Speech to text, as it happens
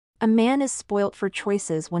A man is spoilt for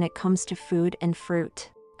choices when it comes to food and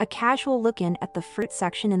fruit. A casual look in at the fruit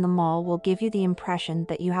section in the mall will give you the impression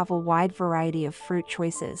that you have a wide variety of fruit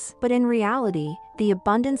choices. But in reality, the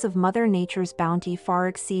abundance of Mother Nature's bounty far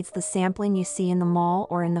exceeds the sampling you see in the mall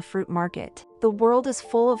or in the fruit market. The world is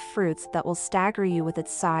full of fruits that will stagger you with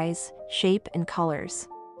its size, shape, and colors.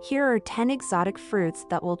 Here are 10 exotic fruits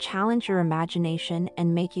that will challenge your imagination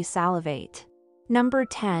and make you salivate. Number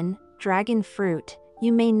 10. Dragon fruit.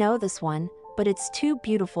 You may know this one, but it's too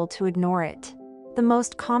beautiful to ignore it. The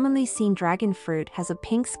most commonly seen dragon fruit has a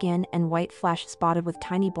pink skin and white flesh spotted with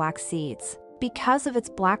tiny black seeds. Because of its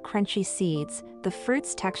black crunchy seeds, the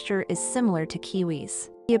fruit's texture is similar to kiwis.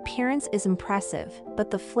 The appearance is impressive, but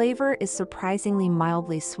the flavor is surprisingly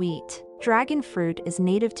mildly sweet. Dragon fruit is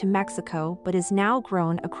native to Mexico but is now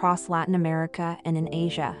grown across Latin America and in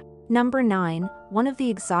Asia. Number 9. One of the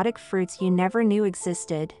exotic fruits you never knew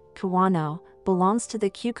existed, guano, belongs to the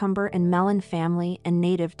cucumber and melon family and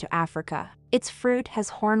native to Africa. Its fruit has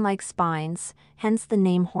horn-like spines, hence the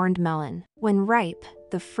name horned melon. When ripe,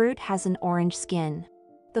 the fruit has an orange skin.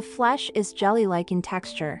 The flesh is jelly-like in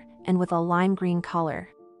texture, and with a lime green color.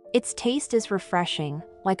 Its taste is refreshing,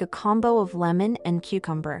 like a combo of lemon and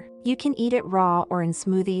cucumber. You can eat it raw or in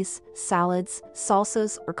smoothies, salads,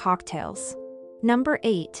 salsas, or cocktails. Number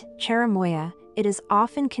 8. Cherimoya. It is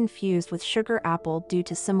often confused with sugar apple due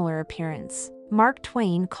to similar appearance. Mark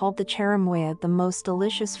Twain called the cherimoya the most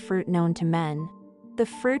delicious fruit known to men. The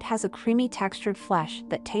fruit has a creamy textured flesh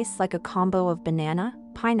that tastes like a combo of banana,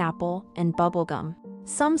 pineapple, and bubblegum.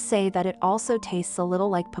 Some say that it also tastes a little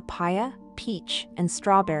like papaya, peach, and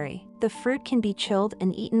strawberry. The fruit can be chilled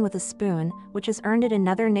and eaten with a spoon, which has earned it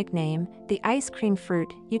another nickname, the ice cream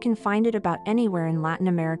fruit. You can find it about anywhere in Latin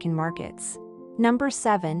American markets. Number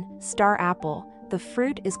 7. Star apple. The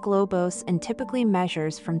fruit is globose and typically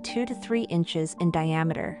measures from 2 to 3 inches in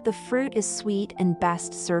diameter. The fruit is sweet and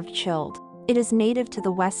best served chilled. It is native to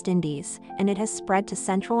the West Indies, and it has spread to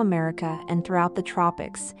Central America and throughout the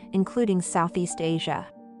tropics, including Southeast Asia.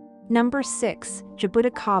 Number 6.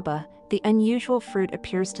 Jabuticaba. The unusual fruit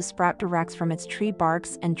appears to sprout direct from its tree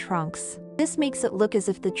barks and trunks. This makes it look as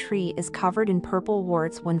if the tree is covered in purple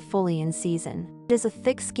warts when fully in season. It is a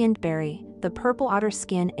thick-skinned berry. The purple outer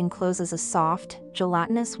skin encloses a soft,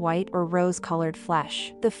 gelatinous white or rose-colored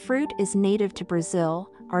flesh. The fruit is native to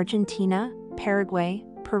Brazil, Argentina, Paraguay,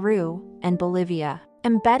 Peru, and Bolivia.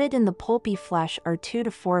 Embedded in the pulpy flesh are 2 to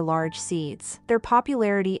 4 large seeds. Their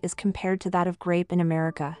popularity is compared to that of grape in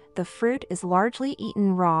America. The fruit is largely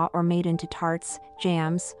eaten raw or made into tarts,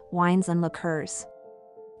 jams, wines, and liqueurs.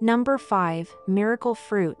 Number 5. Miracle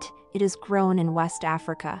fruit. It is grown in West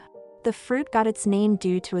Africa. The fruit got its name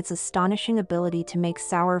due to its astonishing ability to make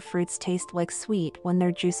sour fruits taste like sweet when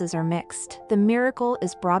their juices are mixed. The miracle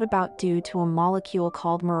is brought about due to a molecule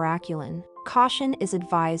called miraculin. Caution is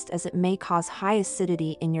advised as it may cause high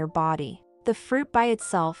acidity in your body. The fruit by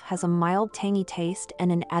itself has a mild tangy taste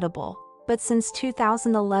and inedible. But since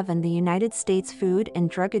 2011, the United States Food and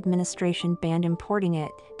Drug Administration banned importing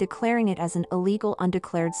it, declaring it as an illegal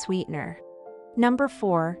undeclared sweetener. Number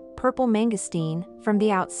 4. Purple mangosteen. From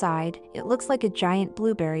the outside, it looks like a giant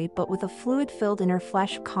blueberry but with a fluid-filled inner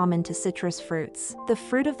flesh common to citrus fruits. The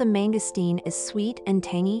fruit of the mangosteen is sweet and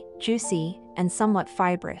tangy, juicy, and somewhat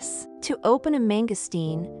fibrous. To open a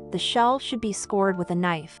mangosteen, the shell should be scored with a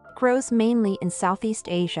knife. Grows mainly in Southeast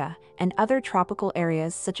Asia and other tropical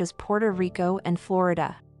areas such as Puerto Rico and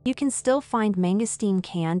Florida. You can still find mangosteen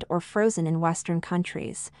canned or frozen in Western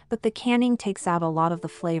countries, but the canning takes out a lot of the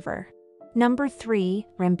flavor. Number 3.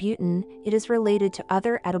 Rambutan. It is related to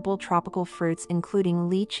other edible tropical fruits including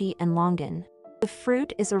lychee and longan. The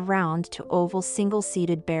fruit is a round to oval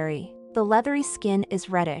single-seeded berry. The leathery skin is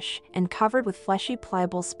reddish and covered with fleshy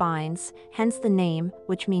pliable spines, hence the name,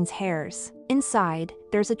 which means hairs. Inside,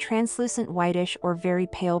 there's a translucent whitish or very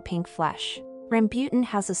pale pink flesh. Rambutan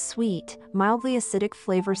has a sweet, mildly acidic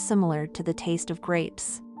flavor similar to the taste of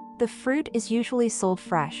grapes. The fruit is usually sold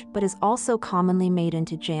fresh but is also commonly made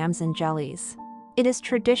into jams and jellies. It is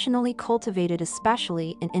traditionally cultivated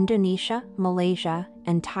especially in Indonesia, Malaysia,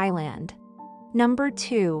 and Thailand. Number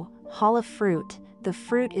 2. Challah fruit. The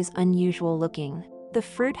fruit is unusual looking. The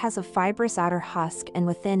fruit has a fibrous outer husk and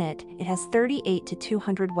within it, it has 38 to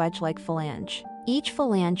 200 wedge-like phalange. Each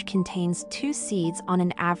phalange contains 2 seeds on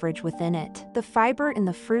an average within it. The fiber in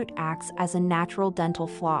the fruit acts as a natural dental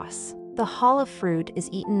floss. The challah fruit is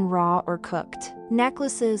eaten raw or cooked.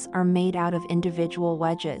 Necklaces are made out of individual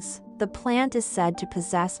wedges. The plant is said to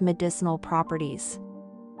possess medicinal properties.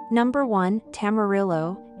 Number 1.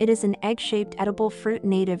 Tamarillo. It is an egg-shaped edible fruit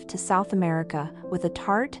native to South America, with a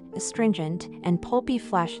tart, astringent, and pulpy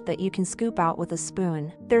flesh that you can scoop out with a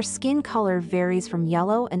spoon. Their skin color varies from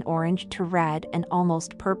yellow and orange to red and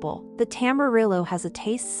almost purple. The tamarillo has a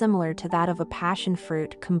taste similar to that of a passion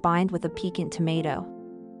fruit combined with a piquant tomato.